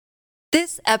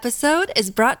This episode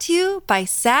is brought to you by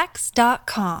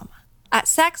Sax.com. At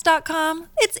Sax.com,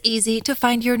 it's easy to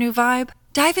find your new vibe.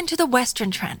 Dive into the Western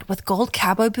trend with gold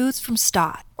cowboy boots from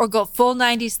Stott, or go full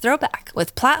 90s throwback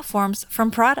with platforms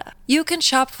from Prada. You can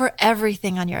shop for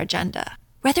everything on your agenda,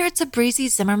 whether it's a breezy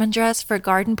Zimmermann dress for a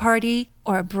garden party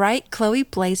or a bright Chloe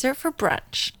blazer for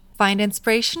brunch. Find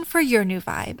inspiration for your new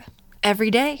vibe every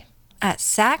day at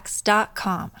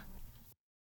Sax.com.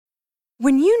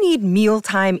 When you need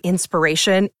mealtime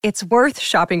inspiration, it's worth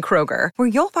shopping Kroger, where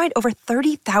you'll find over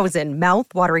 30,000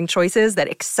 mouth-watering choices that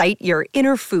excite your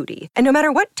inner foodie. And no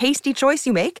matter what tasty choice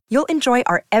you make, you'll enjoy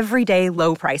our everyday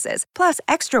low prices, plus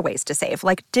extra ways to save,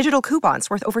 like digital coupons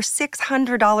worth over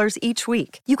 $600 each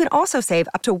week. You can also save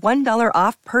up to $1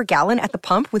 off per gallon at the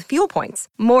pump with fuel points.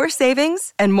 More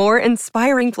savings and more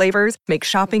inspiring flavors make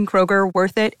shopping Kroger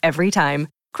worth it every time.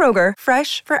 Kroger,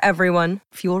 fresh for everyone.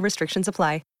 Fuel restrictions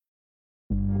apply.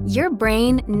 Your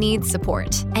brain needs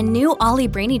support, and new Ollie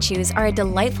Brainy Chews are a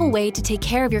delightful way to take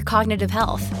care of your cognitive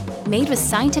health. Made with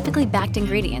scientifically backed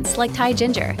ingredients like Thai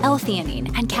ginger,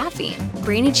 L-theanine, and caffeine,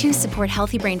 Brainy Chews support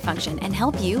healthy brain function and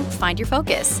help you find your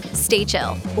focus, stay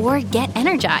chill, or get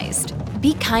energized.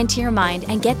 Be kind to your mind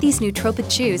and get these nootropic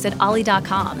chews at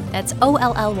ollie.com. That's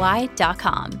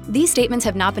OLLY.com. These statements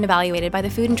have not been evaluated by the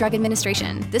Food and Drug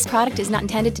Administration. This product is not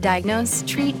intended to diagnose,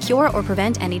 treat, cure, or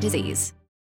prevent any disease.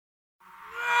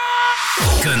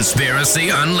 Conspiracy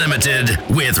Unlimited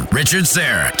with Richard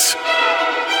Syrett.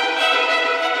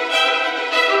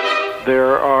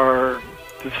 There are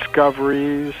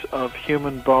discoveries of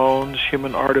human bones,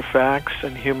 human artifacts,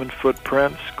 and human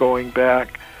footprints going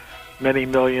back many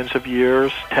millions of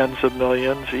years, tens of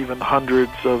millions, even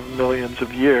hundreds of millions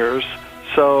of years.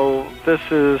 So this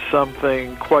is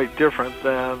something quite different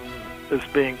than is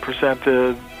being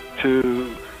presented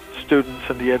to students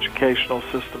in the educational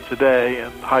system today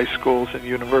in high schools and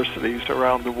universities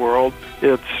around the world.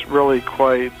 It's really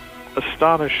quite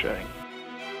astonishing.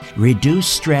 Reduce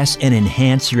stress and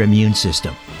enhance your immune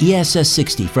system.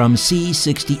 ESS60 from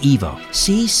C60 Evo.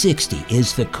 C60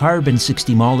 is the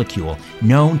carbon-60 molecule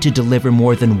known to deliver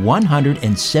more than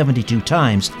 172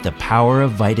 times the power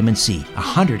of vitamin C.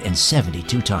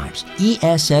 172 times.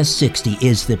 ESS60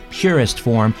 is the purest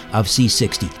form of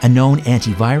C60, a known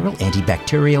antiviral,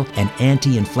 antibacterial, and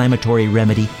anti-inflammatory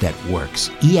remedy that works.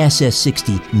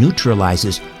 ESS60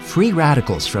 neutralizes free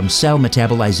radicals from cell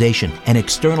metabolization and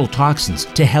external toxins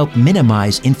to help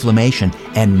minimize inflammation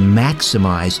and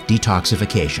maximize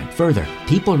detoxification. Further,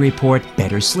 people report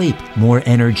better sleep, more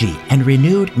energy, and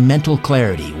renewed mental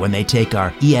clarity when they take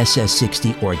our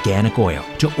ESS60 organic oil.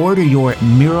 To order your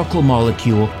miracle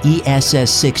molecule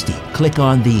ESS60, click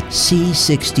on the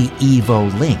C60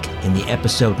 Evo link in the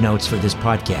episode notes for this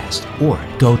podcast, or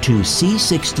go to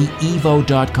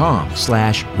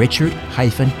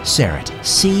c60evo.com/Richard-Syrett.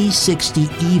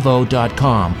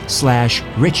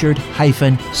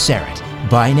 c60evo.com/Richard-Syrett.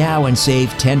 Buy now and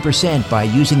save 10% by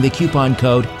using the coupon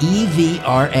code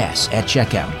EVRS at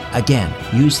checkout. Again,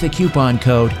 use the coupon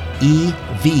code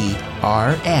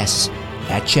EVRS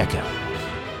at checkout.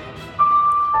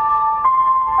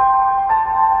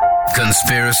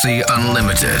 Conspiracy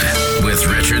Unlimited with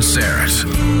Richard Syrett.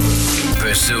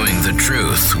 Pursuing the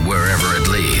truth wherever it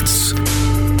leads.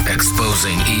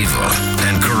 Exposing evil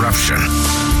and corruption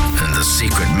and the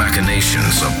secret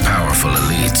machinations of powerful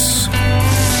elites.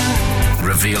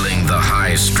 Revealing the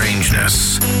high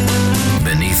strangeness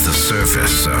beneath the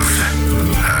surface of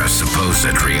our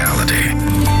supposed reality.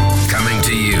 Coming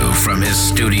to you from his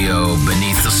studio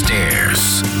beneath the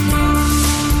stairs,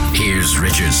 here's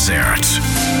Richard Syrett.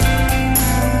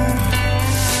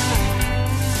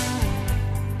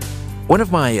 One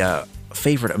of my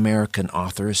favorite American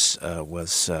authors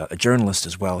was a journalist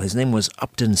as well. His name was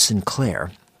Upton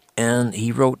Sinclair, and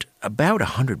he wrote about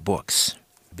 100 books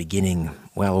beginning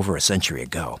well over a century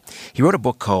ago. He wrote a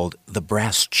book called The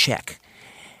Brass Check,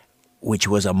 which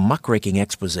was a muckraking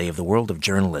expose of the world of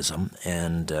journalism,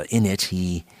 and in it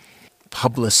he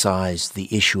publicized the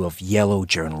issue of yellow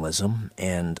journalism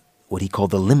and what he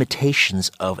called the limitations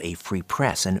of a free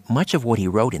press. And much of what he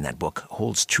wrote in that book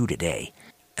holds true today.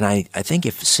 And I think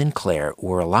if Sinclair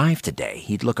were alive today,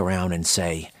 he'd look around and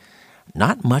say,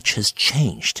 not much has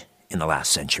changed in the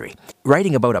last century.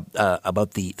 Writing about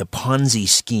the Ponzi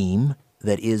scheme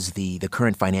that is the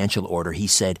current financial order, he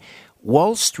said,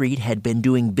 Wall Street had been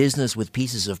doing business with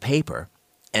pieces of paper,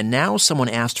 and now someone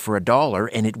asked for $1,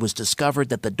 and it was discovered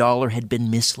that the dollar had been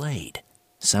mislaid.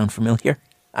 Sound familiar?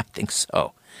 I think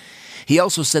so. He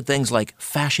also said things like,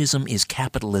 fascism is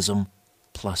capitalism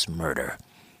plus murder.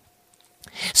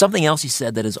 Something else he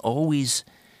said that has always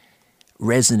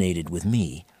resonated with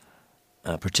me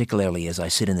particularly as I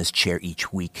sit in this chair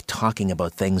each week talking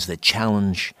about things that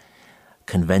challenge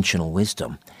conventional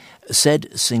wisdom.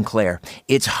 Said Sinclair,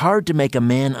 "It's hard to make a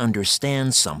man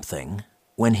understand something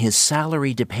when his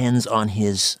salary depends on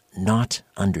his not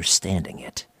understanding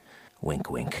it." Wink,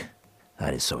 wink.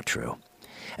 That is so true.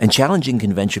 And challenging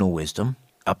conventional wisdom,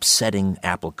 upsetting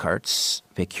apple carts,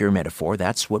 pick your metaphor,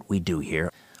 that's what we do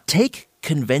here. Take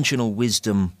conventional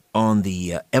wisdom on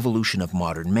the evolution of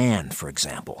modern man, for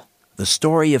example. The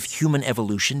story of human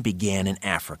evolution began in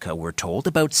Africa, we're told,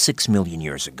 about 6 million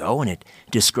years ago, and it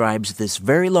describes this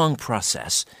very long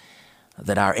process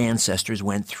that our ancestors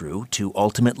went through to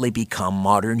ultimately become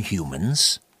modern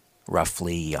humans,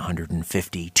 roughly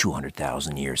 150,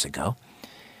 200,000 years ago.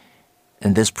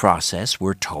 And this process,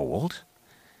 we're told,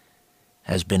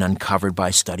 has been uncovered by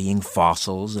studying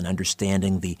fossils and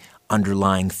understanding the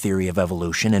underlying theory of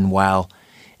evolution. And while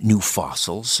new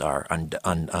fossils are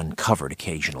uncovered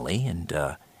occasionally,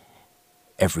 and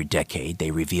every decade they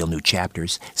reveal new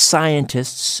chapters,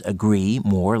 scientists agree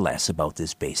more or less about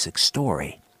this basic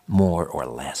story. More or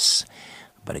less.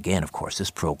 But again, of course,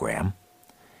 this program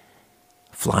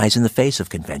flies in the face of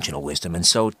conventional wisdom, and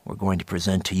so we're going to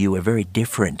present to you a very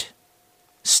different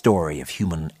story of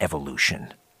human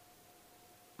evolution.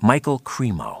 Michael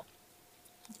Cremo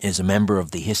is a member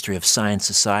of the History of Science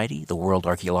Society, the World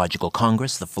Archaeological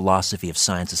Congress, the Philosophy of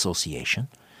Science Association,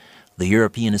 the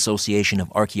European Association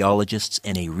of Archaeologists,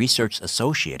 and a research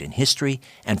associate in history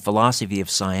and philosophy of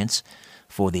science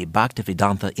for the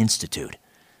Bhaktivedanta Institute.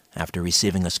 After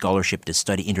receiving a scholarship to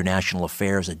study international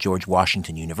affairs at George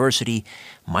Washington University,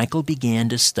 Michael began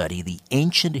to study the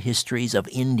ancient histories of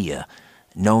India,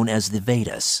 known as the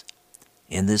Vedas.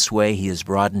 In this way, he has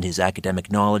broadened his academic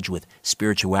knowledge with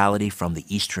spirituality from the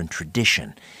Eastern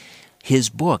tradition. His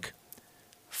book,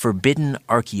 Forbidden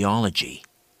Archaeology,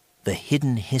 The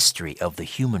Hidden History of the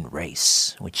Human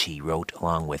Race, which he wrote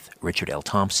along with Richard L.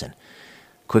 Thompson,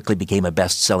 quickly became a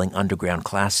best-selling underground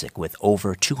classic with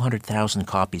over 200,000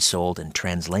 copies sold and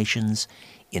translations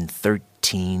in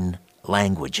 13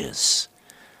 languages.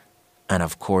 And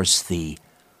of course, the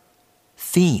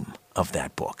theme of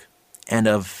that book, and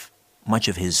of much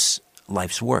of his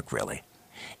life's work, really,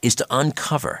 is to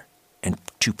uncover and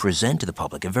to present to the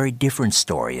public a very different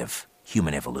story of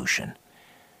human evolution.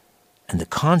 And the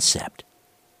concept,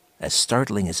 as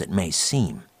startling as it may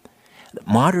seem, that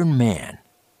modern man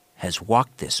has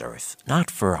walked this earth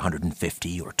not for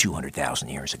 150 or 200,000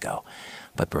 years ago,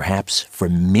 but perhaps for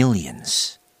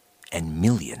millions and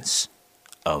millions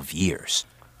of years.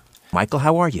 Michael,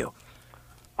 how are you?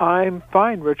 I'm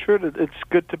fine, Richard. It's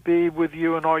good to be with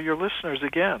you and all your listeners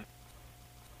again.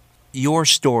 Your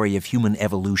story of human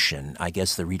evolution, I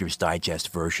guess the Reader's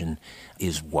Digest version,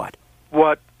 is what?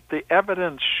 What the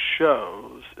evidence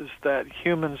shows is that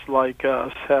humans like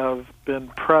us have been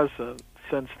present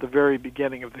since the very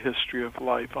beginning of the history of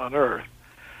life on Earth.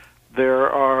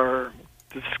 There are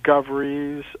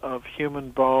discoveries of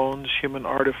human bones, human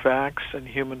artifacts, and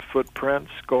human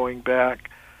footprints going back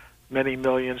many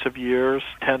millions of years,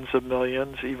 tens of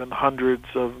millions, even hundreds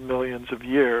of millions of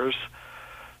years.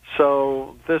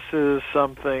 So this is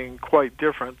something quite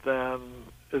different than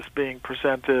is being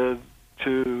presented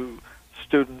to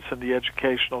students in the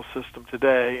educational system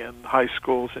today in high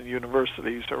schools and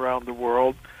universities around the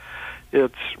world.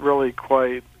 It's really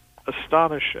quite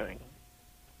astonishing.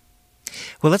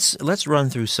 Well, let's run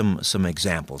through some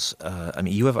examples. I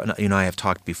mean, you and I have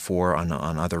talked before on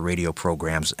other radio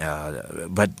programs,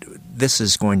 but this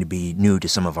is going to be new to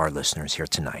some of our listeners here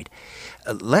tonight.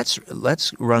 Let's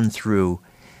run through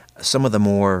some of the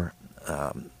more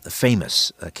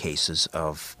famous cases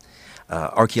of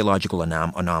archaeological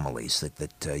anomalies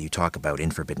that you talk about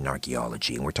in Forbidden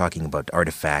Archaeology, and we're talking about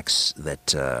artifacts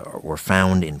that were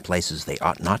found in places they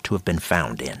ought not to have been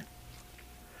found in.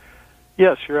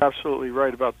 Yes, you're absolutely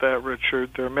right about that,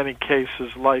 Richard. There are many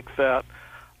cases like that.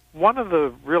 One of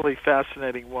the really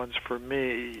fascinating ones for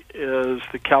me is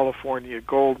the California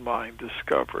gold mine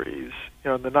discoveries.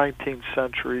 You know, in the 19th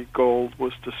century, gold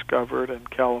was discovered in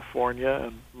California,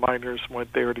 and miners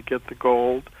went there to get the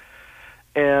gold.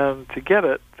 And to get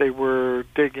it, they were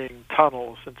digging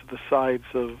tunnels into the sides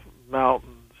of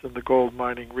mountains in the gold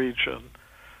mining region,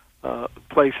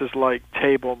 places like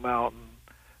Table Mountain,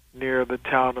 near the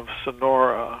town of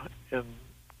Sonora in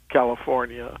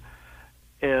California,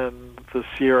 in the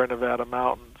Sierra Nevada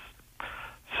mountains.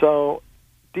 So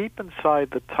deep inside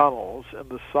the tunnels in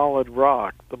the solid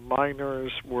rock, the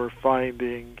miners were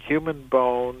finding human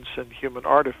bones and human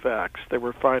artifacts. They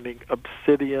were finding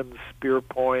obsidian spear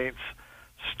points,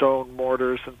 stone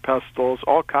mortars and pestles,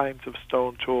 all kinds of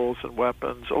stone tools and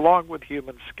weapons, along with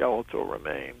human skeletal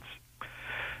remains.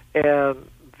 And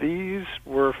these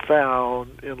were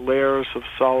found in layers of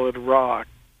solid rock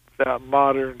that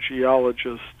modern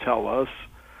geologists tell us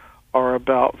are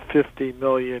about 50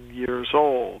 million years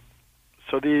old.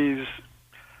 So these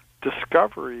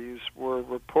discoveries were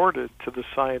reported to the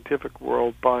scientific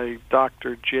world by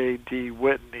Dr. J.D.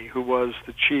 Whitney, who was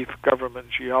the chief government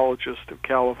geologist of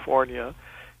California.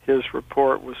 His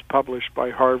report was published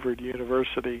by Harvard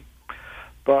University.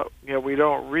 But we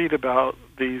don't read about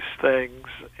these things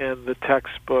in the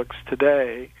textbooks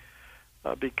today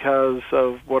because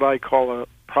of what I call a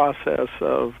process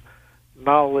of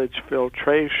knowledge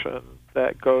filtration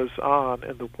that goes on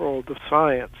in the world of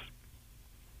science.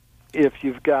 If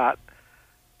you've got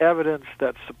evidence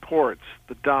that supports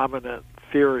the dominant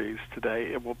theories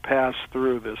today, it will pass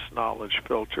through this knowledge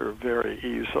filter very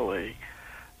easily.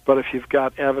 But if you've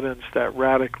got evidence that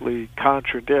radically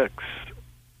contradicts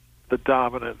the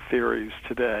dominant theories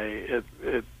today,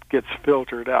 it gets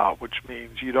filtered out, which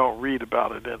means you don't read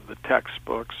about it in the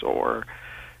textbooks or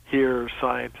hear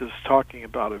scientists talking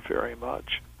about it very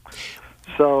much.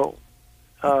 So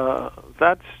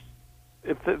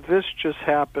if this just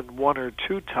happened one or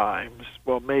two times,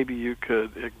 well, maybe you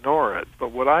could ignore it.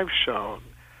 But what I've shown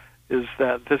is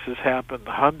that this has happened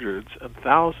hundreds and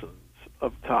thousands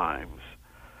of times.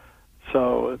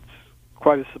 So it's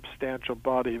quite a substantial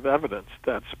body of evidence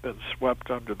that's been swept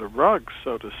under the rug,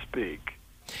 so to speak.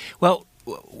 Well,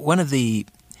 one of the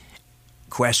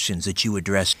questions that you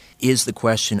address is the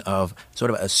question of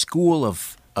sort of a school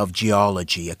of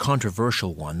geology, a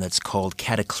controversial one that's called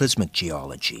cataclysmic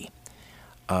geology,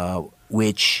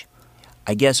 which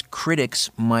I guess critics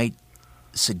might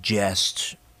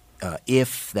suggest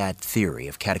if that theory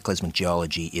of cataclysmic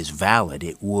geology is valid,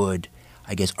 it would,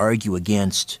 I guess, argue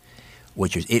against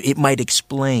what it might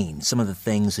explain some of the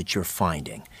things that you're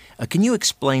finding. Can you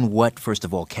explain what, first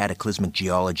of all, cataclysmic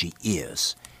geology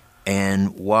is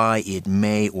and why it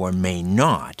may or may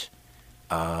not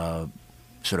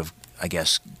sort of, I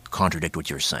guess, contradict what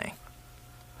you're saying?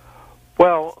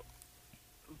 Well,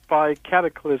 by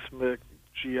cataclysmic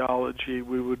geology,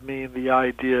 we would mean the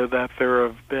idea that there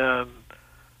have been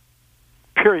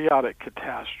periodic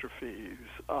catastrophes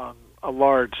on a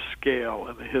large scale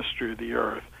in the history of the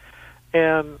Earth.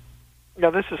 And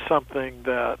this is something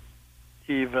that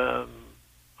even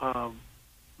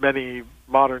many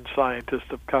modern scientists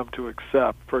have come to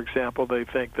accept. For example, they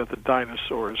think that the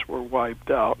dinosaurs were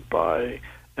wiped out by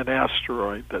an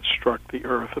asteroid that struck the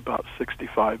Earth about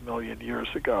 65 million years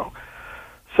ago.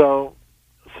 So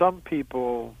some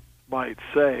people might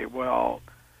say, well,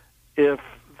 if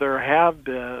there have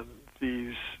been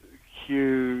these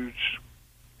huge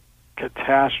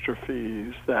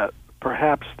catastrophes that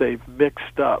perhaps they've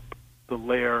mixed up the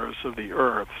layers of the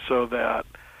Earth so that,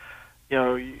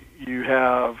 you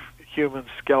have human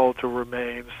skeletal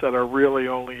remains that are really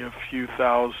only a few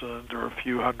thousand or a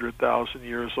few 100,000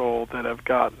 years old that have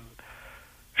gotten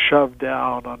shoved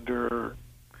down under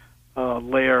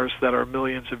layers that are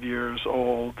millions of years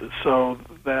old, so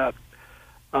that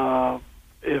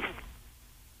if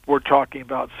we're talking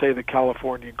about, say, the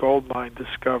California gold mine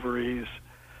discoveries,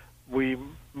 we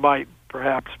might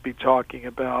perhaps be talking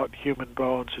about human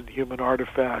bones and human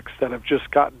artifacts that have just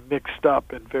gotten mixed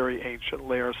up in very ancient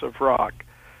layers of rock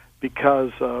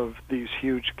because of these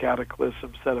huge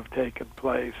cataclysms that have taken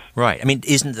place. Right. I mean,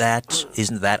 isn't that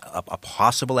a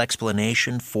possible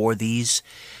explanation for these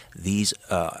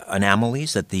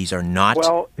anomalies, that these are not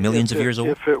millions of years old?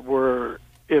 If it were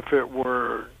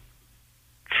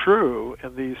true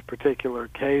in these particular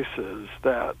cases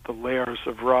that the layers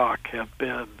of rock have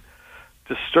been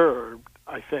disturbed,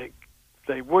 I think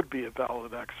they would be a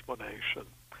valid explanation.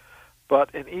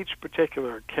 But in each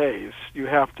particular case, you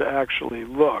have to actually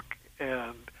look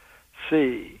and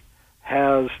see,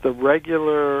 has the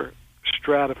regular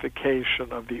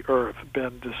stratification of the Earth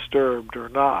been disturbed or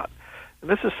not? And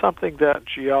this is something that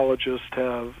geologists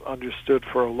have understood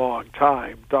for a long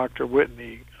time. Dr.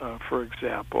 Whitney, for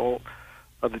example,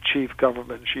 the chief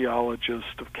government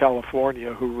geologist of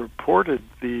California, who reported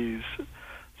these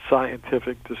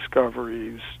scientific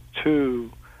discoveries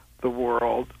to the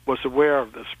world, was aware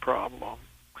of this problem.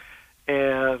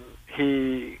 And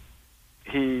he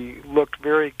looked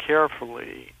very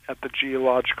carefully at the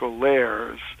geological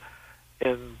layers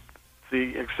in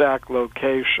the exact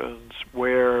locations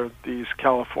where these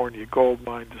California gold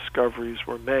mine discoveries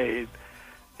were made,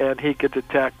 and he could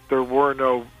detect there were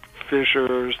no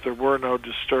fissures, there were no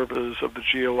disturbances of the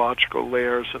geological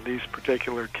layers in these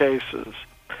particular cases.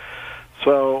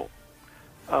 So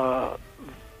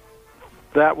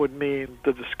that would mean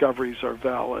the discoveries are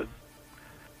valid.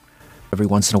 Every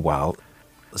once in a while,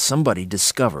 somebody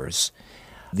discovers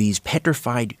these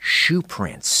petrified shoe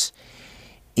prints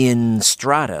in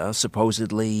strata,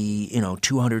 supposedly,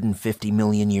 250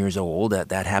 million years old.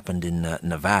 That happened in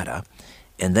Nevada.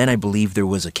 And then I believe there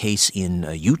was a case in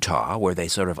Utah where they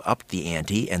sort of upped the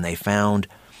ante and they found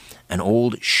an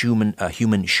old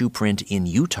human shoe print in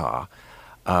Utah,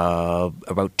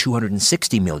 about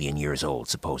 260 million years old,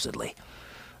 supposedly.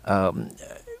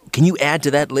 Can you add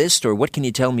to that list, or what can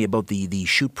you tell me about the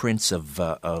shoe prints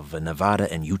of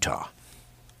Nevada and Utah?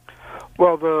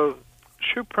 Well, the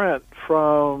shoe print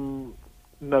from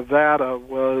Nevada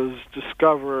was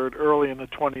discovered early in the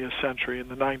 20th century, in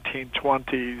the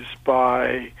 1920s,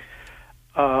 by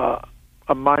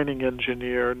a mining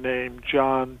engineer named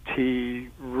John T.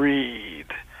 Reed.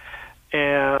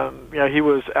 And he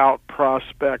was out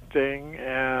prospecting,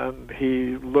 and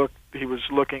he was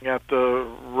looking at the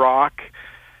rock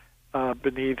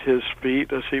beneath his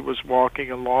feet as he was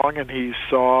walking along, and he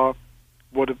saw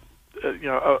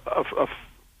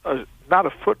not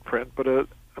a footprint, but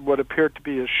what appeared to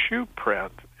be a shoe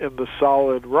print in the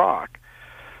solid rock.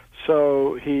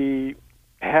 So he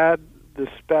had the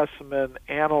specimen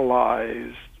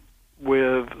analyzed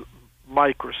with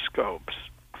microscopes.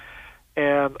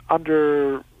 And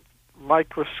under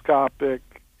microscopic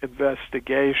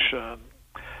investigation,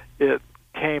 it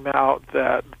came out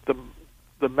that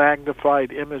the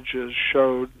magnified images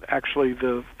showed actually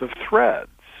the threads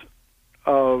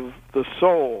of the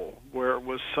sole where it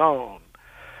was sewn.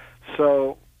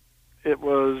 So it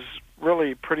was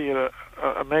really pretty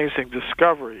amazing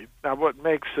discovery. Now, what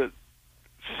makes it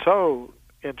so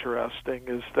interesting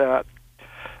is that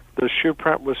the shoe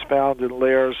print was found in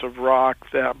layers of rock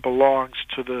that belongs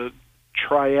to the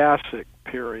Triassic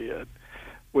period,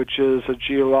 which is a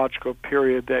geological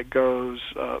period that goes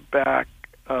back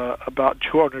about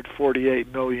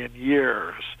 248 million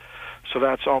years. So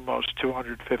that's almost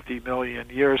 250 million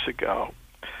years ago.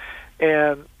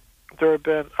 And there have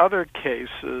been other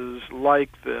cases like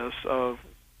this of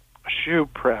shoe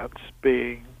prints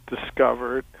being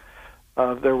discovered.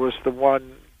 There was the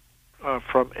one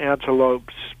from Antelope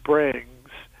Springs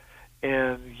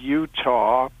in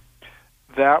Utah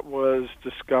that was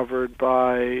discovered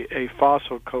by a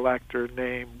fossil collector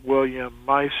named William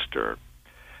Meister.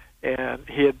 And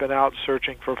he had been out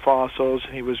searching for fossils,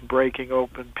 and he was breaking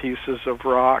open pieces of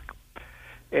rock.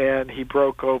 And he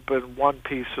broke open one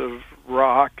piece of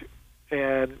rock,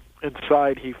 and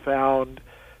inside he found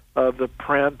the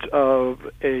print of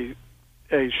a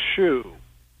shoe,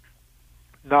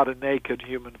 not a naked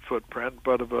human footprint,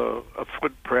 but of a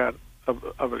footprint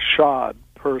of a shod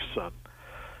person.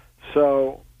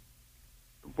 So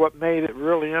what made it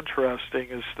really interesting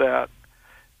is that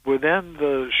within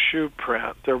the shoe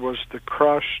print, there was the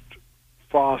crushed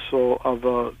fossil of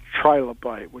a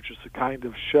trilobite, which is a kind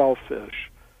of shellfish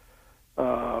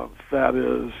that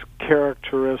is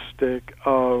characteristic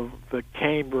of the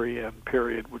Cambrian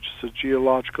period, which is a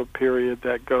geological period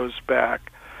that goes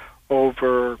back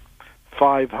over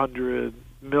 500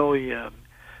 million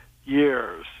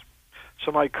years.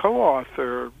 So my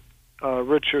co-author,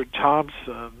 Richard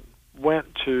Thompson,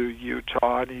 went to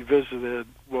Utah and he visited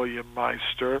William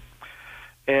Meister,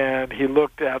 and he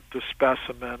looked at the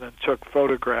specimen and took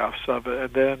photographs of it,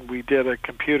 and then we did a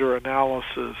computer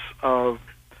analysis of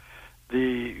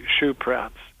the shoe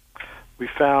prints. We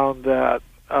found that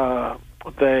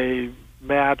they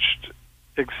matched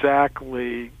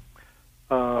exactly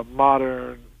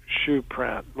modern shoe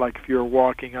print. Like if you're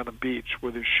walking on a beach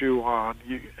with a shoe on,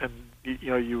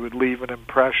 you would leave an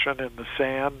impression in the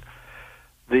sand.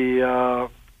 The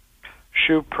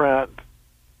shoe print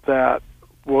that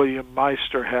William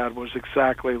Meister had was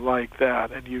exactly like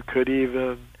that, and you could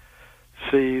even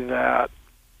see that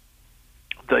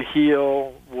the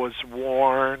heel was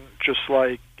worn, just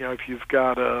like, if you've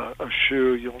got a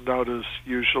shoe, you'll notice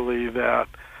usually that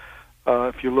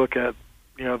if you look at,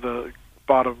 the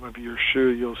bottom of your shoe,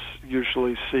 you'll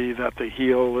usually see that the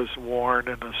heel is worn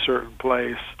in a certain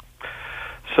place.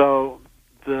 So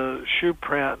the shoe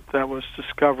print that was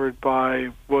discovered by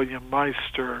William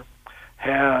Meister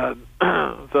had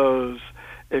those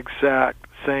exact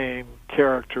same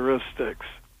characteristics.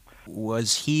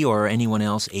 Was he or anyone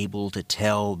else able to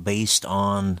tell, based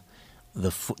on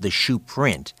the shoe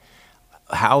print,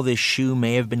 how this shoe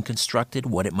may have been constructed,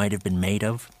 what it might have been made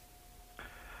of?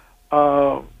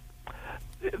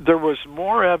 There was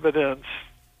more evidence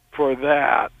for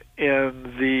that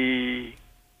in the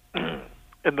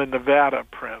Nevada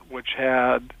print, which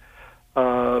had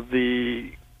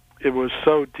it was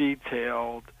so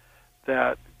detailed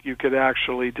that you could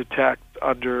actually detect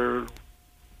under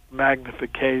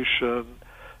magnification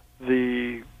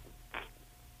the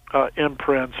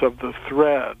imprints of the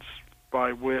threads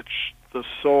by which the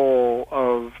sole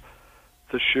of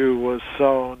the shoe was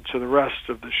sewn to the rest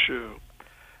of the shoe.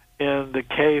 In the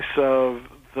case of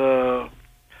the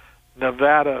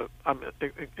Nevada,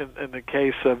 in the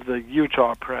case of the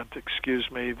Utah print,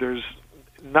 there's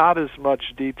not as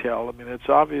much detail. I mean, it's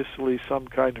obviously some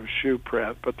kind of shoe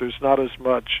print, but there's not as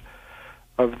much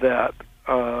of that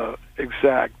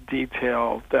exact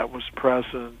detail that was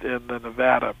present in the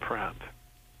Nevada print.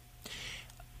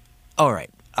 All right.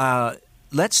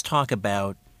 Let's talk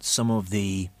about some of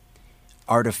the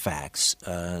artifacts,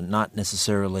 not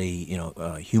necessarily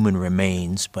human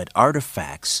remains, but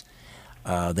artifacts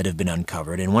that have been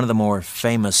uncovered. And one of the more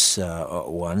famous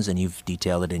ones, and you've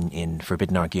detailed it in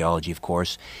Forbidden Archaeology, of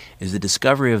course, is the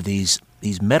discovery of these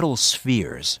metal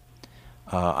spheres.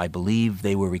 I believe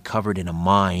they were recovered in a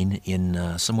mine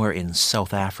in somewhere in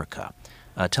South Africa.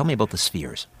 Tell me about the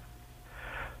spheres.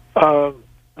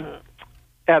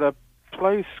 At a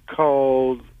place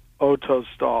called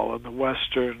Ottosdal in the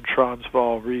western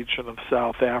Transvaal region of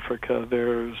South Africa,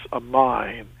 there's a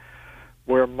mine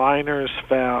where miners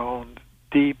found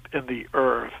deep in the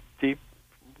earth,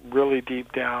 really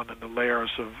deep down in the layers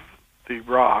of the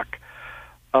rock,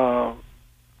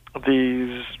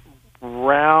 these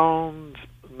round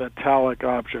metallic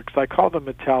objects. I call them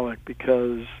metallic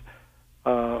because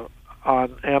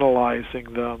on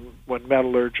analyzing them, when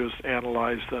metallurgists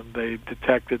analyzed them, they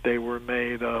detected they were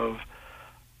made of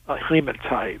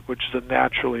hematite, which is a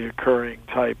naturally occurring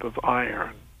type of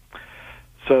iron.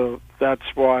 So that's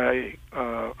why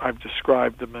I've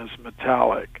described them as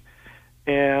metallic.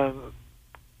 And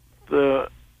the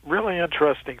really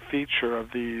interesting feature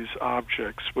of these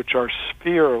objects, which are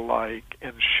sphere-like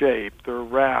in shape, they're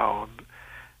round,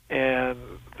 and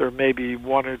they're maybe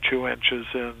 1 or 2 inches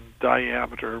in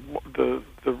diameter. The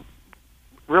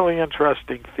really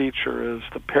interesting feature is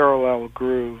the parallel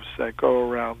grooves that go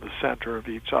around the center of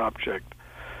each object.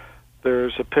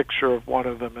 There's a picture of one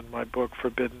of them in my book,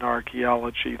 Forbidden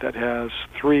Archaeology, that has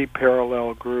 3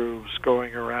 parallel grooves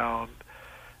going around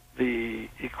the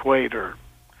equator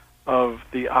of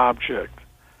the object.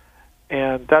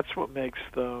 And that's what makes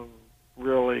them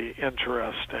really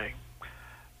interesting.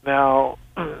 Now,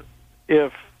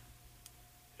 if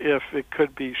it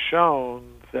could be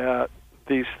shown that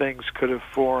these things could have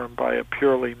formed by a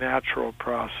purely natural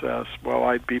process, well,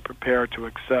 I'd be prepared to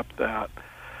accept that.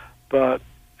 But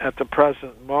at the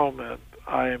present moment,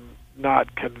 I'm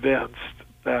not convinced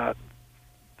that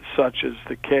such is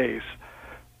the case,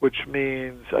 which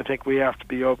means I think we have to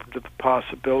be open to the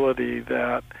possibility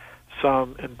that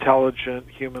some intelligent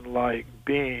human-like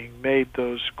being made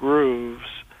those grooves.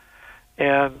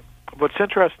 And what's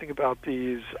interesting about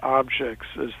these objects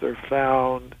is they're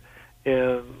found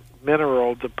in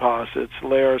mineral deposits,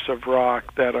 layers of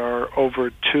rock that are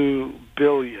over 2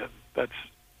 billion, that's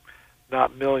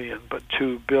not million, but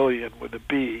 2 billion with a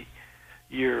B,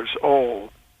 years old.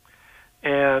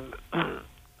 And,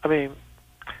 I mean,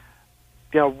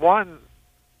 one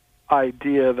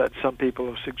idea that some people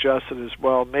have suggested is,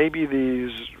 well, maybe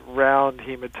these round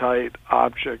hematite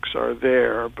objects are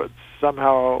there, but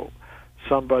somehow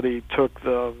somebody took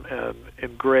them and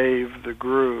engraved the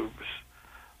grooves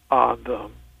on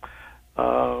them.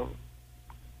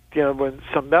 When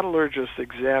some metallurgists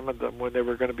examined them when they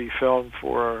were going to be filmed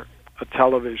for a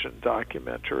television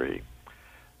documentary,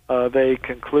 they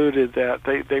concluded that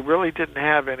they really didn't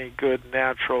have any good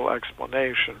natural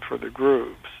explanation for the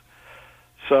grooves.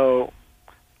 So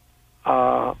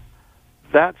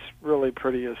that's really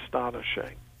pretty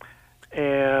astonishing.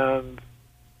 And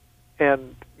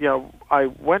I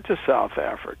went to South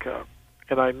Africa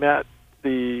and I met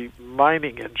the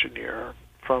mining engineer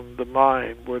from the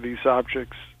mine where these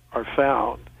objects are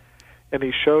found, and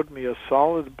he showed me a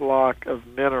solid block of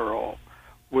mineral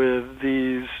with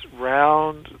these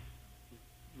round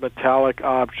metallic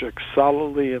objects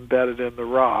solidly embedded in the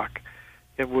rock,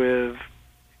 and with,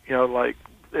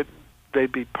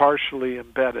 they'd be partially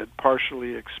embedded,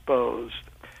 partially exposed,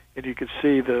 and you could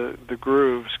see the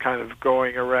grooves kind of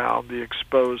going around the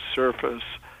exposed surface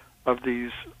of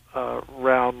these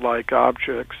round-like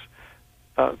objects,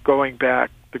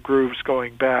 the grooves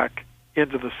going back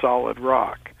into the solid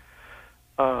rock.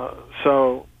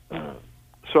 So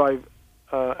I've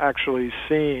actually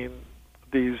seen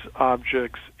these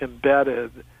objects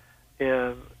embedded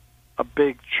in a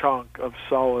big chunk of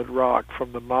solid rock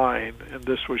from the mine, and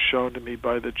this was shown to me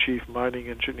by the chief mining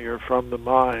engineer from the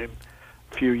mine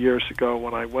a few years ago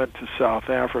when I went to South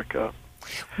Africa.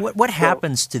 What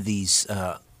happens to these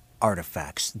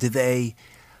artifacts? Do they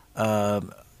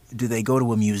go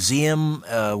to a museum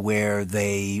where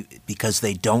because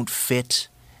they don't fit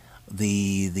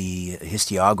the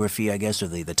historiography, I guess, or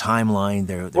the timeline?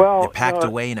 They're packed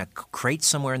away in a crate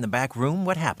somewhere in the back room?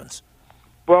 What happens?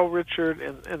 Well, Richard,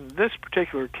 in this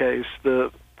particular case,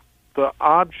 the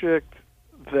object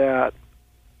that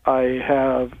I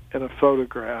have in a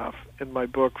photograph in my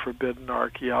book, Forbidden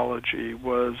Archaeology,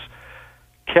 was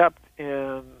kept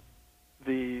in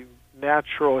the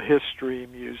Natural History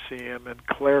Museum in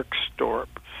Klerksdorp,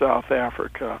 South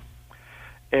Africa.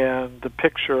 And the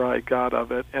picture I got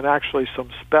of it, and actually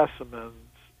some specimens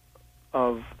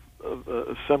of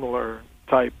a similar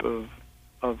type of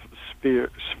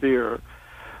sphere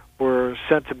were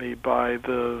sent to me by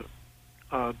the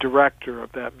director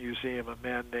of that museum, a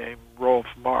man named Rolf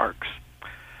Marx.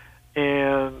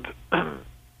 And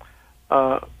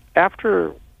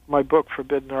after my book,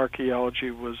 Forbidden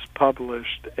Archaeology, was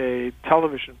published, a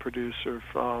television producer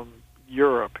from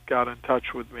Europe got in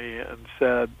touch with me and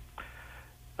said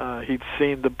he'd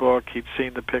seen the book, he'd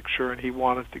seen the picture, and he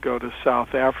wanted to go to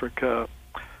South Africa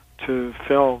to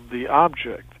film the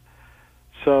object.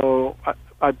 So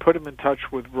I put him in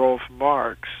touch with Rolf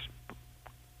Marx,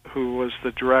 who was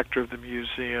the director of the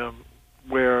museum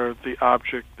where the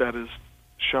object that is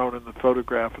shown in the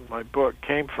photograph in my book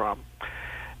came from.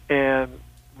 And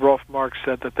Rolf Marx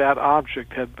said that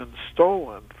object had been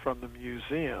stolen from the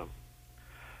museum.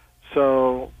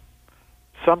 So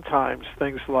sometimes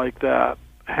things like that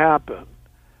happen.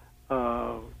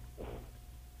 I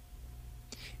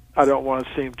don't want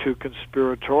to seem too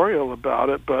conspiratorial about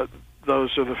it, but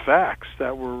those are the facts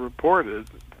that were reported.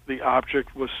 The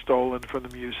object was stolen from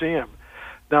the museum.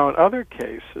 Now, in other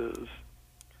cases,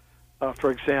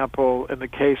 for example, in the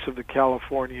case of the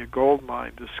California gold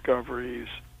mine discoveries,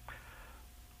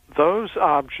 those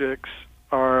objects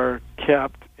are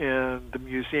kept in the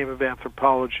Museum of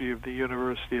Anthropology of the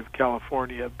University of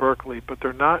California at Berkeley, but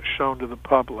they're not shown to the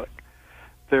public.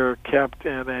 They're kept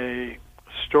in a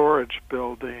storage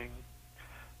building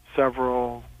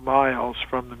several miles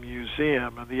from the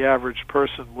museum, and the average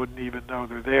person wouldn't even know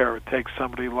they're there. It takes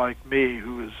somebody like me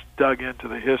who has dug into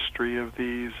the history of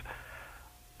these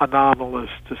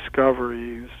anomalous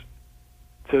discoveries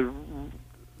to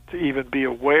even be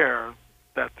aware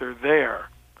that they're there.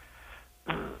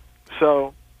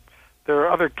 So there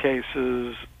are other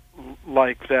cases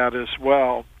like that as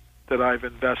well that I've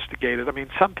investigated. I mean,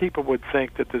 some people would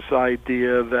think that this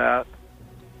idea that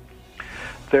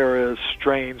there is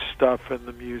strange stuff in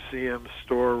the museum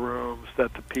storerooms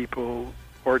that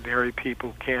ordinary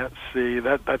people can't see,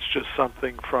 that's just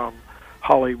something from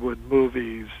Hollywood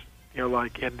movies,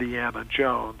 like Indiana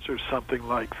Jones or something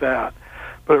like that.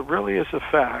 But it really is a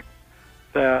fact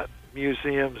that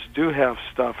museums do have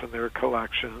stuff in their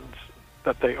collections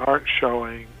that they aren't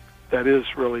showing that is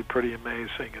really pretty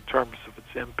amazing in terms of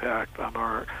its impact on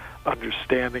our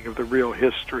understanding of the real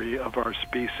history of our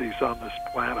species on this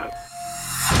planet.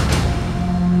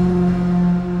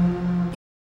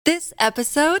 This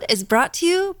episode is brought to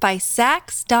you by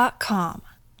Saks.com.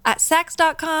 At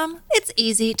Saks.com, it's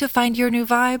easy to find your new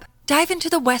vibe. Dive into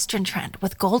the Western trend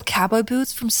with gold cowboy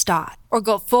boots from Stott, or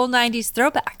go full 90s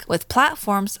throwback with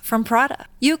platforms from Prada.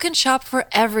 You can shop for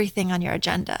everything on your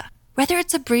agenda, whether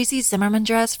it's a breezy Zimmermann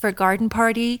dress for a garden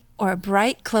party or a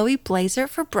bright Chloe blazer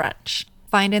for brunch.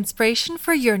 Find inspiration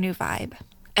for your new vibe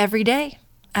every day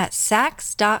at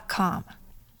Saks.com.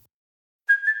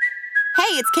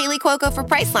 Hey, it's Kaylee Cuoco for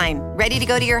Priceline. Ready to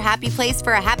go to your happy place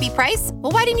for a happy price?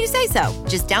 Well, why didn't you say so?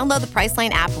 Just download the Priceline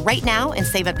app right now and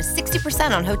save up to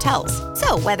 60% on hotels.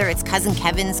 So whether it's Cousin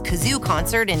Kevin's Kazoo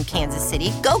Concert in Kansas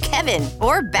City, go Kevin,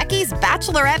 or Becky's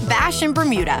Bachelorette Bash in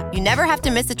Bermuda, you never have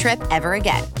to miss a trip ever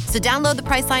again. So download the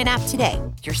Priceline app today.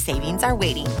 Your savings are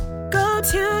waiting. Go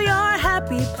to your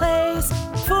happy place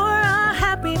for a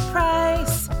happy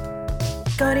price.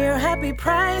 Go to your happy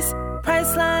price,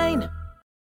 Priceline.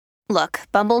 Look,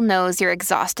 Bumble knows you're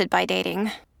exhausted by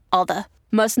dating. All the,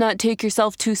 must not take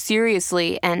yourself too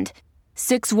seriously, and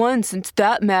 6'1" since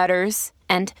that matters,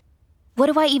 and what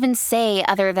do I even say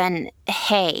other than,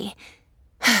 hey?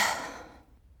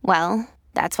 Well,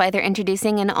 that's why they're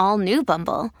introducing an all-new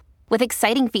Bumble, with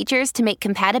exciting features to make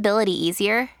compatibility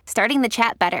easier, starting the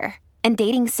chat better, and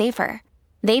dating safer.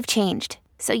 They've changed,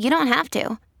 so you don't have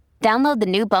to. Download the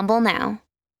new Bumble now.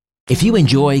 If you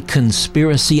enjoy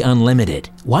Conspiracy Unlimited,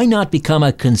 why not become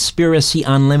a Conspiracy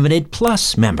Unlimited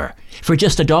Plus member? For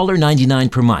just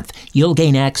 $1.99 per month, you'll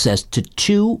gain access to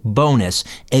 2 bonus,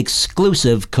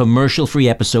 exclusive commercial-free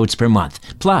episodes per month,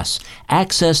 plus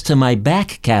access to my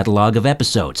back catalog of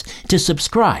episodes. To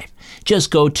subscribe, just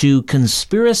go to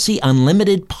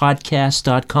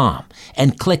conspiracyunlimitedpodcast.com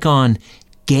and click on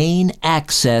gain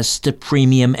access to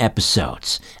premium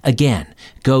episodes. Again,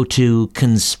 go to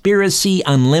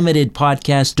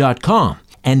conspiracyunlimitedpodcast.com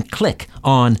and click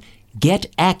on Get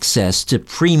Access to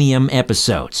Premium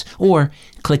Episodes, or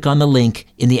click on the link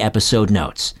in the episode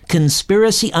notes.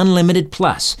 Conspiracy Unlimited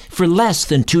Plus for less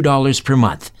than $2 per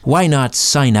month. Why not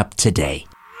sign up today?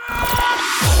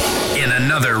 In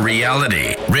another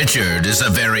reality, Richard is a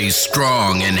very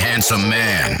strong and handsome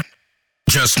man.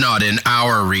 Just not in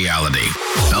our reality.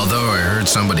 Although I heard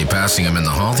somebody passing him in the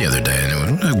hall the other day,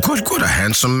 and it was, what a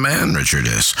handsome man Richard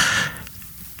is.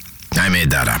 I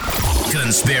made that up.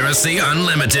 Conspiracy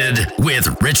Unlimited with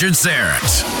Richard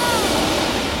Syrett.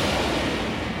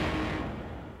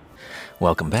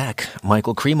 Welcome back.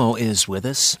 Michael Cremo is with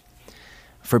us.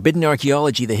 Forbidden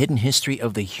Archaeology, The Hidden History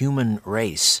of the Human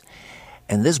Race.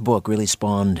 And this book really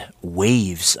spawned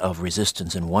waves of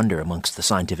resistance and wonder amongst the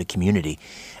scientific community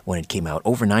when it came out.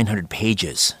 Over 900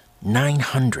 pages.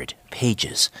 900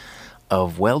 pages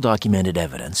of well-documented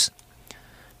evidence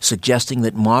suggesting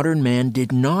that modern man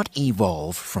did not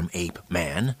evolve from ape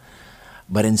man,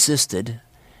 but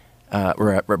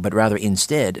rather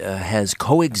instead has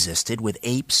coexisted with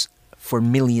apes for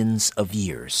millions of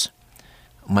years.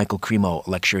 Michael Cremo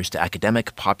lectures to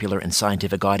academic, popular, and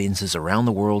scientific audiences around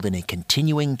the world in a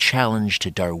continuing challenge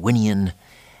to Darwinian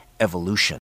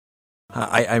evolution.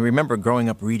 I remember growing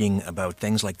up reading about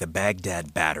things like the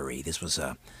Baghdad Battery. This was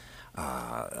a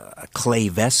clay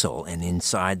vessel, and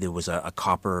inside there was a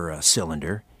copper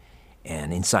cylinder,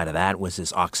 and inside of that was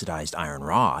this oxidized iron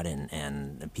rod,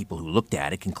 and people who looked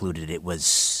at it concluded it was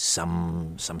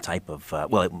some type of,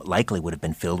 it likely would have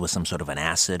been filled with some sort of an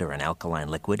acid or an alkaline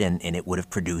liquid, and it would have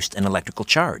produced an electrical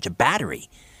charge, a battery,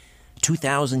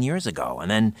 2,000 years ago.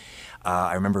 And then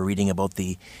I remember reading about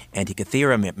the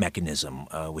Antikythera mechanism,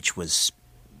 which was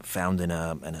found in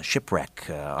a shipwreck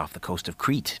off the coast of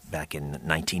Crete back in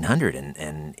 1900,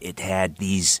 and it had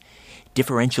these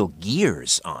differential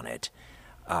gears on it,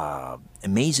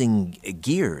 amazing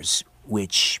gears,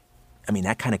 which, I mean,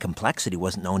 that kind of complexity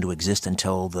wasn't known to exist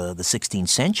until the 16th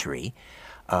century,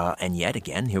 and yet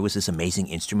again, here was this amazing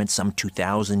instrument, some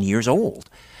 2,000 years old.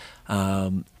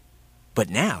 But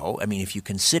now, I mean, if you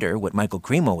consider what Michael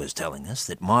Cremo is telling us,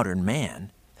 that modern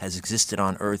man has existed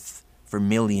on Earth for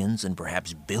millions and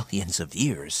perhaps billions of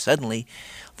years, suddenly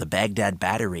the Baghdad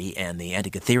Battery and the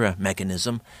Antikythera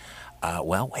mechanism,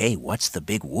 hey, what's the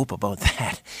big whoop about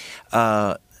that?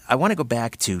 I want to go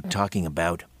back to talking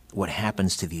about what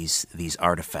happens to these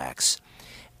artifacts.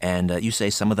 And you say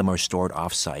some of them are stored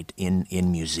off-site in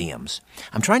museums.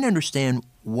 I'm trying to understand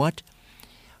what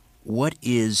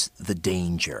is the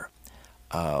danger?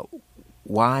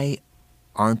 Why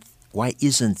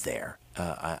isn't there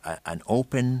an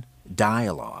open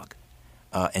dialogue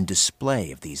and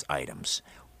display of these items?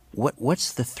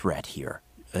 What's the threat here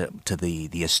to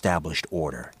the established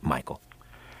order, Michael?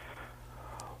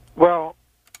 Well,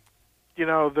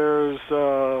 there's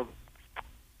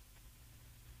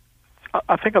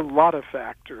I think a lot of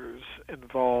factors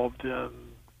involved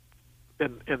in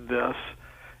this.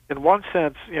 In one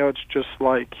sense, it's just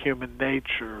like human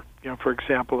nature. For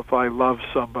example, if I love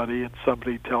somebody and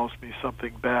somebody tells me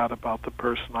something bad about the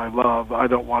person I love, I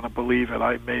don't want to believe it.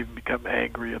 I may become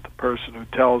angry at the person who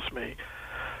tells me.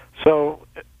 So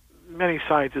many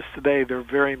scientists today, they're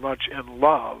very much in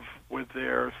love with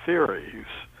their theories.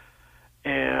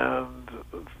 And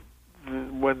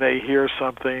when they hear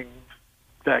something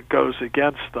that goes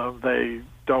against them, they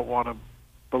don't want to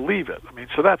believe it. I mean,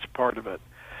 so that's part of it.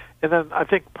 And then I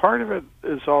think part of it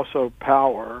is also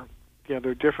power. There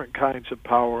are different kinds of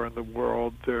power in the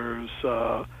world. There's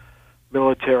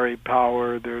military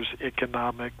power, there's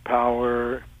economic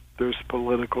power, there's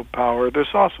political power.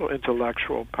 There's also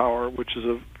intellectual power, which is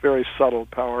a very subtle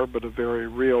power, but a very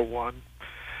real one.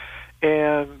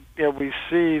 And we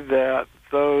see that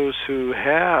those who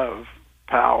have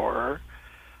power,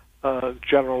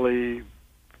 generally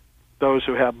those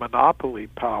who have monopoly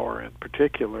power in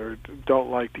particular, don't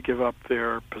like to give up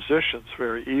their positions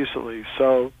very easily.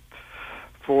 So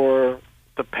for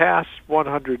the past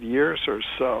 100 years or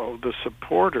so, the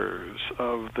supporters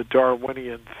of the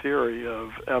Darwinian theory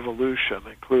of evolution,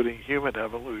 including human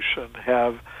evolution,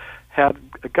 have had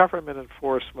a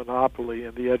government-enforced monopoly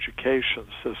in the education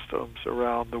systems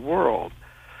around the world.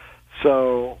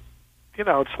 So,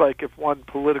 it's like if one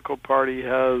political party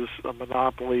has a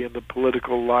monopoly in the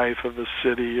political life of a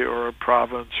city or a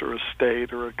province or a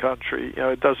state or a country,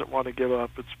 it doesn't want to give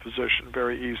up its position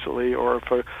very easily. Or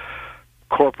if a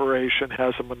corporation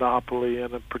has a monopoly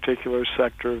in a particular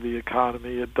sector of the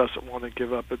economy, it doesn't want to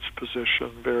give up its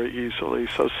position very easily.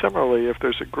 So similarly, if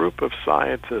there's a group of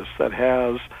scientists that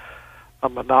has a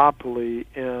monopoly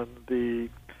in the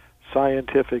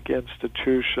scientific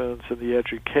institutions and the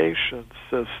education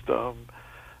system,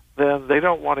 then they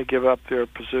don't want to give up their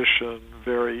position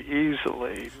very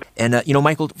easily. And,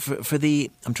 Michael,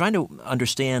 I'm trying to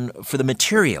understand, for the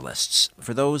materialists,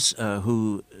 for those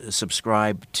who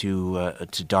subscribe to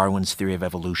Darwin's theory of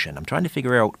evolution, I'm trying to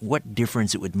figure out what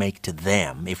difference it would make to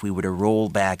them if we were to roll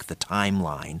back the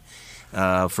timeline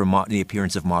for the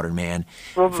appearance of modern man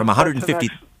from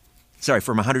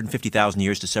 150,000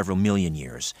 years to several million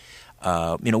years.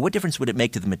 What difference would it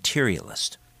make to the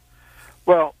materialist?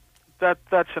 Well,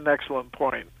 that's an excellent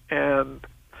point, and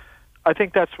I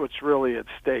think that's what's really at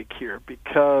stake here,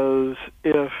 because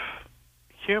if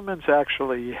humans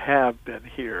actually have been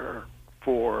here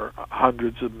for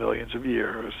hundreds of millions of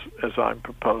years, as I'm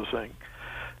proposing,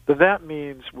 then that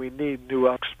means we need new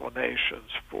explanations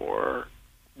for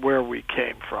where we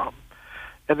came from.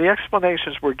 And the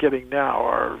explanations we're getting now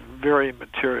are very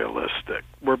materialistic.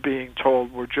 We're being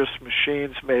told we're just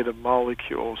machines made of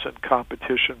molecules in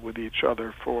competition with each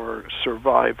other for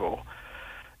survival.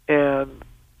 And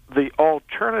the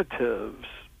alternatives,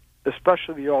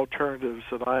 especially the alternatives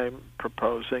that I'm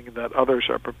proposing and that others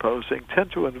are proposing,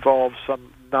 tend to involve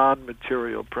some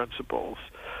non-material principles.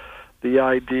 The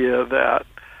idea that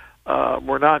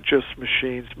we're not just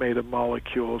machines made of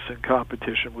molecules in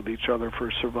competition with each other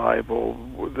for survival.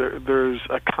 There's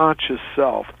a conscious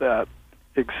self that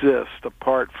exists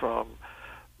apart from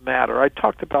matter. I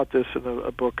talked about this in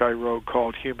a book I wrote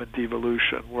called Human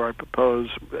Devolution, where I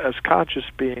propose as conscious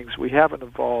beings we haven't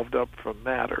evolved up from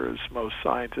matter, as most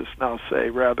scientists now say.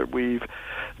 Rather, we've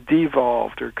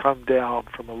devolved or come down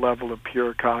from a level of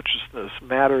pure consciousness.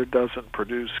 Matter doesn't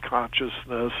produce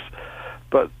consciousness,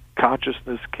 but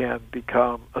consciousness can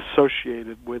become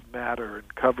associated with matter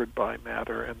and covered by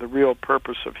matter, and the real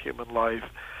purpose of human life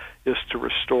is to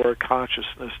restore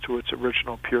consciousness to its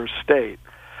original pure state.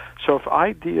 So if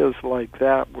ideas like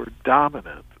that were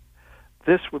dominant,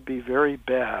 this would be very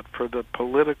bad for the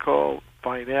political,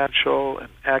 financial, and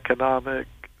economic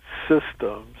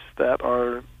systems that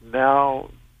are now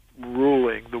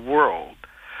ruling the world,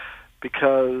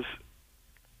 because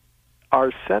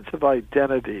our sense of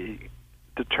identity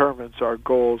determines our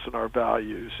goals and our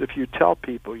values. If you tell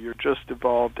people you're just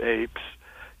evolved apes,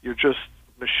 you're just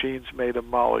machines made of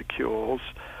molecules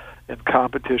in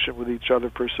competition with each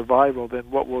other for survival, then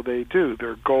what will they do?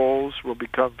 Their goals will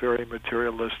become very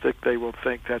materialistic. They will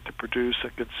think that to produce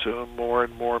and consume more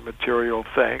and more material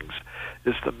things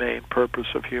is the main purpose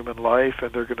of human life,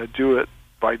 and they're going to do it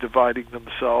by dividing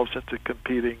themselves into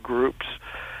competing groups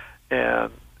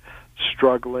and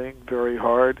struggling very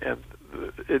hard. And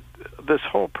this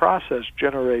whole process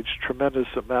generates tremendous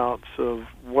amounts of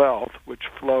wealth which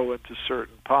flow into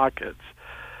certain pockets.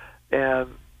 And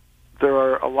there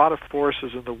are a lot of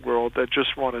forces in the world that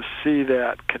just want to see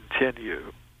that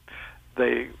continue.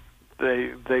 They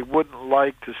wouldn't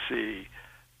like to see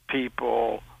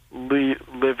people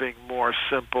living more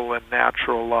simple and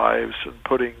natural lives and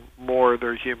putting more of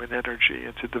their human energy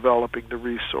into developing the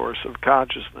resource of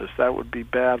consciousness. That would be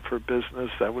bad for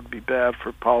business. That would be bad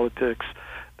for politics.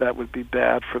 That would be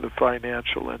bad for the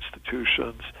financial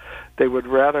institutions. They would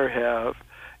rather have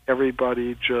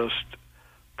everybody just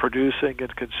producing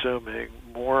and consuming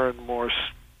more and more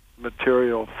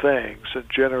material things and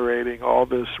generating all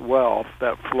this wealth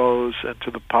that flows into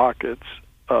the pockets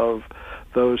of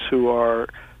those who are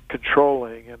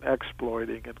controlling and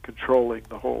exploiting and controlling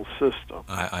the whole system.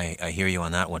 I hear you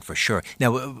on that one for sure.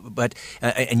 Now, but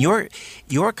and you're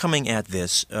coming at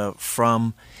this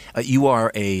from you are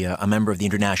a member of the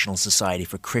International Society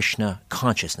for Krishna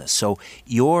Consciousness. So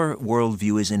your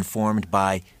worldview is informed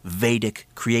by Vedic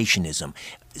creationism.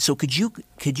 So could you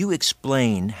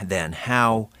explain then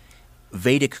how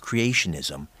Vedic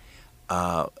creationism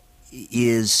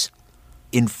is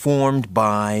informed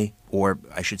by, or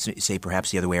I should say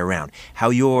perhaps the other way around, how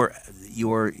your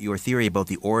theory about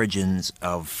the origins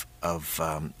of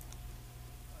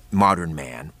modern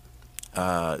man,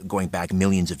 going back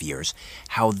millions of years,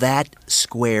 how that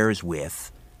squares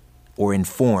with or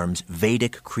informs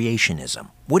Vedic creationism?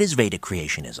 What is Vedic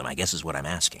creationism, I guess is what I'm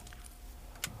asking.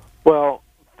 Well,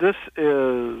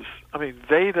 Veda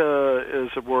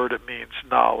is a word that means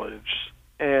knowledge,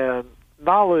 and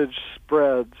knowledge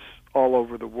spreads all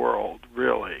over the world,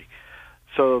 really.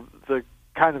 So the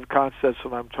kind of concepts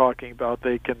that I'm talking about,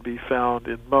 they can be found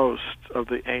in most of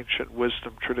the ancient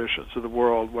wisdom traditions of the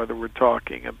world, whether we're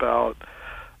talking about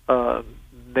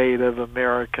Native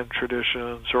American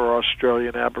traditions or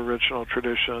Australian Aboriginal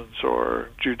traditions or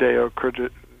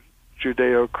Judeo-Christian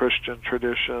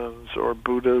traditions or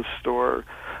Buddhist or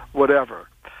whatever.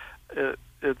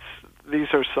 these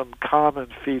are some common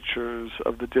features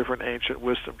of the different ancient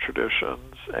wisdom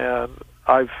traditions, and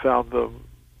I've found them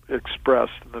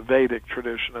expressed in the Vedic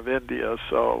tradition of India,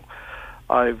 so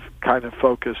I've kind of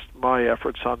focused my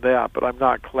efforts on that, but I'm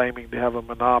not claiming to have a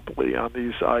monopoly on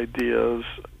these ideas.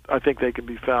 I think they can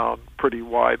be found pretty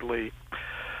widely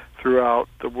throughout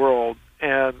the world.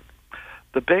 And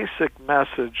the basic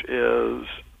message is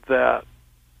that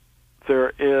there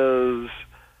is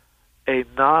a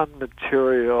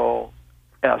non-material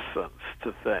essence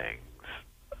to things,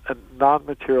 a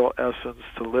non-material essence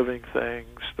to living things.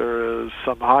 There is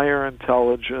some higher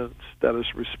intelligence that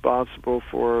is responsible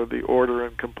for the order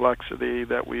and complexity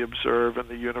that we observe in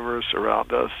the universe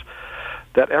around us,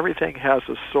 that everything has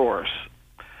a source,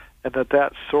 and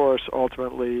that source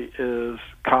ultimately is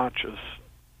conscious.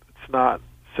 It's not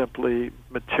simply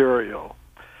material.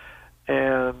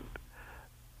 And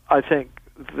I think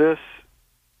this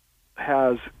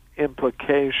has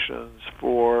implications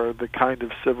for the kind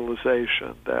of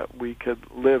civilization that we could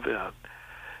live in.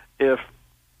 If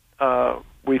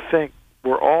we think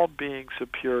we're all beings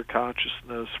of pure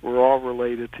consciousness, we're all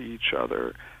related to each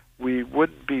other, we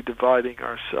wouldn't be dividing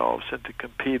ourselves into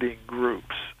competing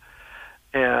groups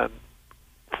and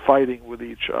fighting with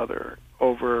each other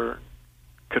over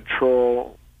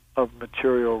control of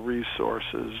material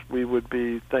resources. We would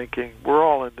be thinking, we're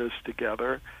all in this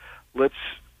together. Let's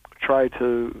try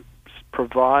to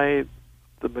provide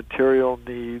the material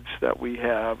needs that we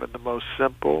have in the most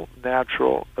simple,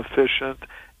 natural, efficient,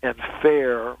 and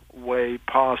fair way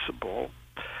possible.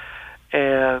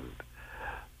 And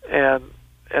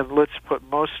let's put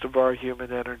most of our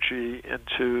human energy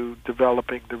into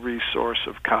developing the resource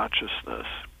of consciousness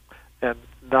and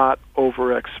not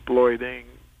over-exploiting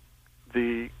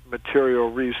the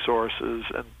material resources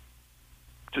and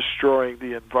destroying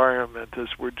the environment as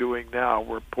we're doing now.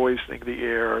 We're poisoning the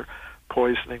air,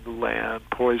 poisoning the land,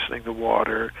 poisoning the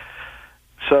water.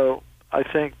 So I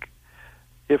think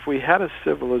if we had a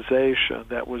civilization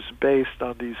that was based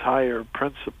on these higher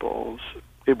principles,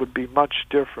 it would be much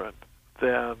different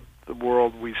than the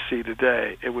world we see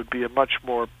today. It would be a much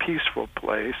more peaceful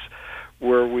place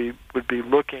where we would be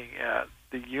looking at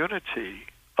the unity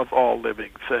of all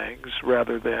living things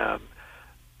rather than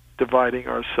dividing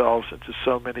ourselves into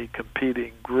so many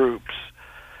competing groups.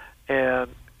 And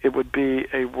it would be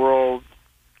a world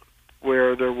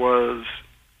where there was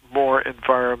more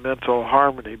environmental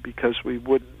harmony because we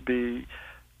wouldn't be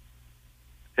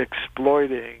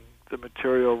exploiting the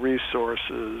material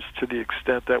resources to the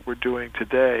extent that we're doing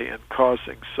today and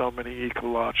causing so many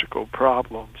ecological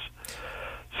problems.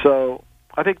 So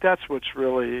I think that's what's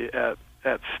really at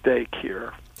stake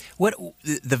here. What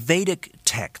the Vedic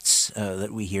texts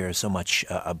that we hear so much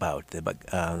about, the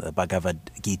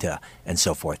Bhagavad Gita and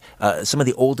so forth, some of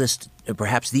the oldest,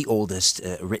 perhaps the oldest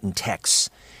written texts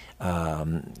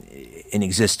in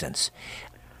existence.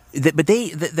 But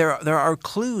there are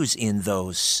clues in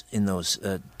those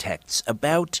texts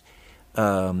about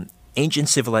ancient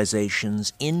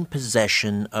civilizations in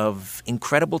possession of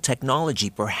incredible technology,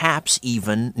 perhaps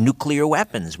even nuclear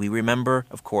weapons. We remember,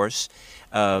 of course,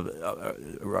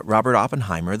 Robert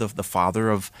Oppenheimer, the father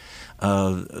of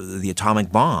the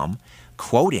atomic bomb,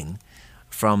 quoting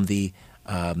from the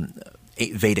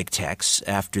Vedic texts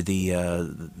after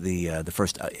the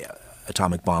first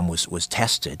atomic bomb was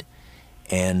tested.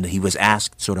 And he was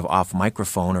asked sort of off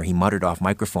microphone, or he muttered off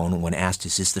microphone when asked,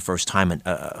 is this the first time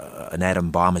an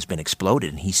atom bomb has been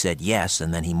exploded? And he said yes,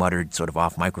 and then he muttered sort of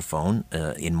off microphone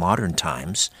in modern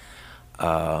times.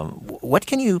 What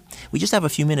can you, we just have a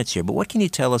few minutes here, but what can you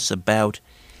tell us about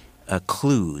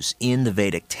clues in the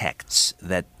Vedic texts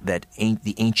that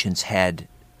the ancients had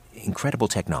incredible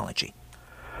technology?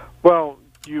 Well,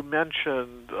 you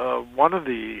mentioned one of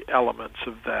the elements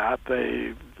of that.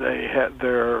 They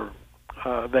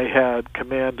had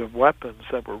command of weapons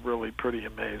that were really pretty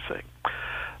amazing.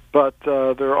 But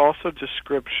there are also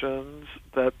descriptions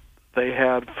that they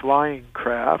had flying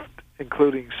craft,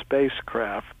 including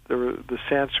spacecraft. The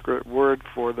Sanskrit word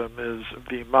for them is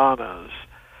vimanas.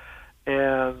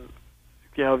 And,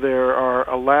 there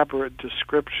are elaborate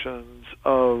descriptions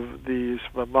of these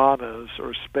vimanas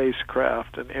or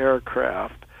spacecraft and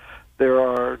aircraft. There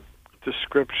are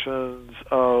descriptions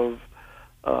of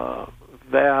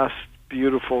vast,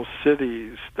 beautiful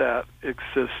cities that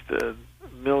existed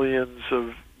millions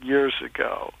of years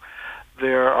ago.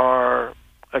 There are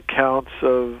accounts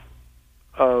of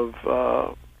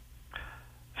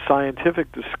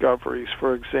scientific discoveries.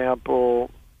 For example,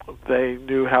 they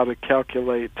knew how to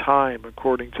calculate time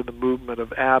according to the movement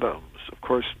of atoms. Of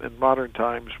course, in modern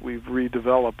times, we've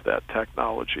redeveloped that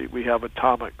technology. We have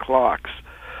atomic clocks.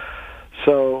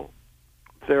 So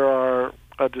there are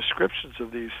descriptions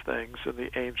of these things in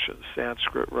the ancient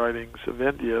Sanskrit writings of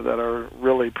India that are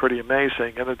really pretty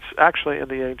amazing. And it's actually in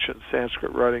the ancient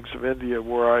Sanskrit writings of India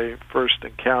where I first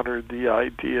encountered the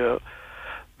idea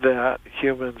that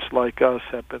humans like us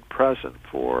have been present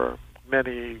for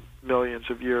many millions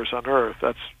of years on Earth.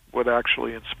 That's what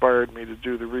actually inspired me to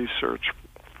do the research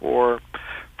for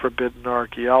Forbidden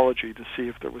Archaeology, to see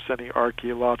if there was any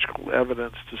archaeological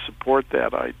evidence to support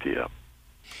that idea.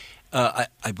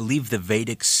 I believe the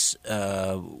Vedics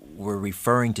were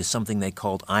referring to something they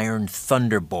called iron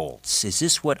thunderbolts. Is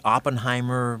this what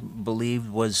Oppenheimer believed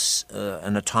was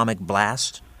an atomic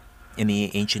blast in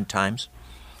the ancient times?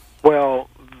 Well,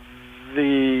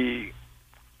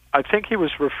 I think he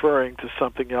was referring to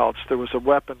something else. There was a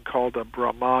weapon called a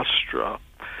Brahmastra,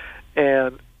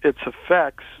 and its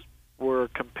effects were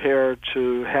compared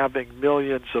to having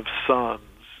millions of suns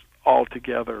all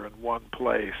together in one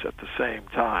place at the same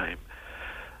time,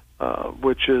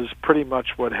 which is pretty much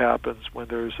what happens when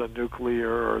there's a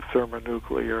nuclear or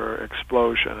thermonuclear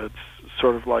explosion. It's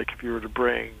sort of like if you were to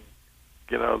bring,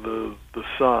 the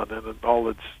sun and all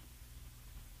its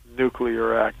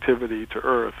nuclear activity to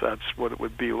Earth. That's what it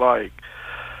would be like.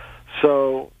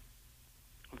 So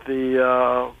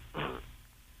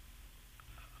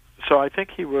I think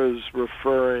he was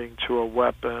referring to a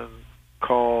weapon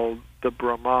called the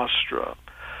Brahmastra.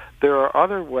 There are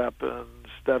other weapons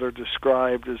that are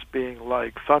described as being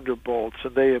like thunderbolts,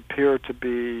 and they appear to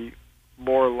be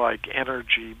more like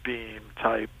energy beam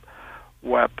type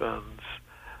weapons.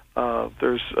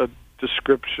 There's a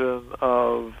description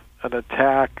of an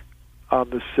attack on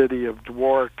the city of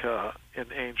Dwarka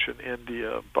in ancient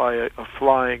India by a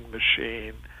flying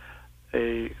machine,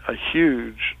 a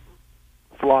huge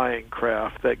flying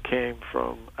craft that came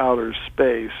from outer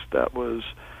space that was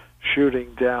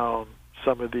shooting down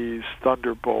some of these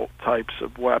thunderbolt types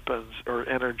of weapons or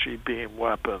energy beam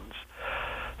weapons.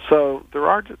 So there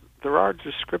are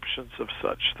descriptions of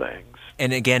such things.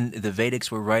 And again, the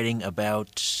Vedics were writing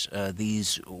about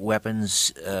these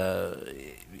weapons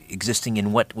existing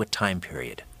in what time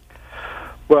period?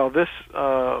 Well, this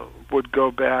would go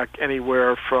back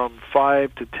anywhere from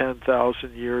 5,000 to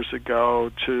 10,000 years ago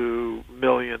to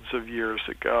millions of years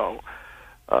ago.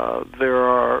 There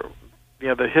are,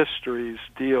 the histories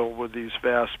deal with these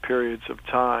vast periods of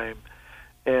time,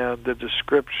 and the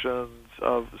descriptions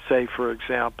of, say, for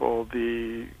example,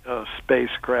 the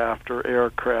spacecraft or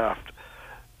aircraft.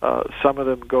 Some of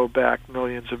them go back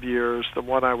millions of years. The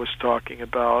one I was talking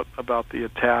about the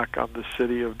attack on the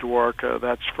city of Dwarka,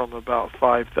 that's from about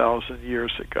 5,000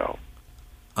 years ago.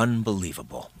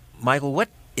 Unbelievable. Michael, what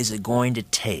is it going to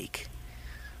take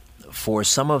for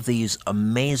some of these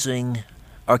amazing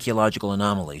archaeological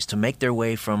anomalies to make their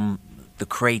way from the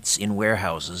crates in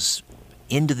warehouses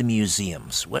into the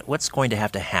museums? What's going to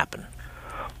have to happen?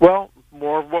 Well,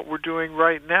 more of what we're doing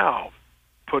right now.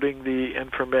 Putting the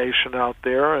information out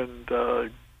there and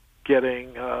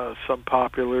getting some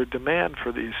popular demand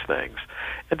for these things.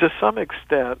 And to some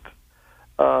extent,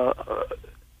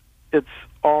 it's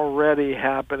already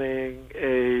happening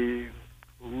a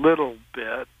little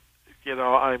bit.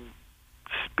 I'm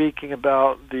speaking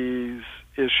about these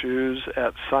issues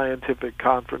at scientific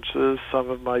conferences. Some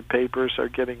of my papers are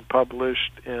getting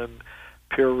published in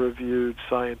peer-reviewed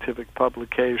scientific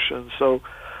publications. So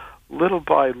little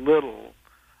by little,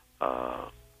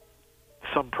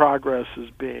 some progress is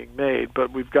being made,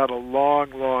 but we've got a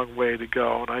long, long way to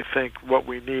go. And I think what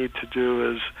we need to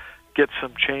do is get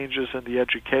some changes in the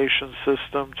education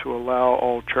system to allow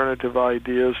alternative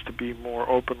ideas to be more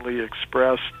openly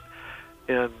expressed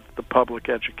in the public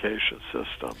education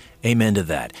system. Amen to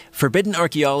that. Forbidden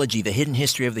Archaeology, The Hidden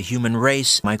History of the Human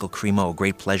Race. Michael Cremo,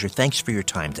 great pleasure. Thanks for your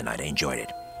time tonight. I enjoyed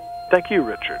it. Thank you,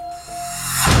 Richard.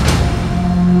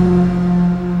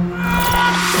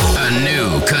 A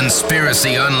new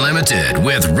Conspiracy Unlimited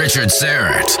with Richard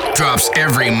Syrett drops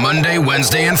every Monday,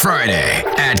 Wednesday, and Friday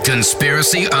at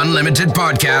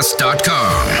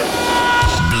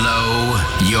conspiracyunlimitedpodcast.com. Blow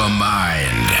your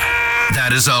mind.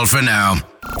 That is all for now.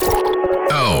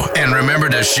 Oh, and remember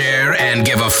to share and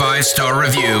give a 5-star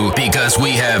review because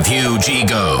we have huge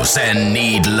egos and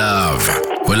need love.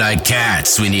 We're like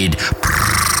cats. We need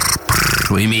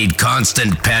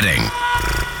constant petting.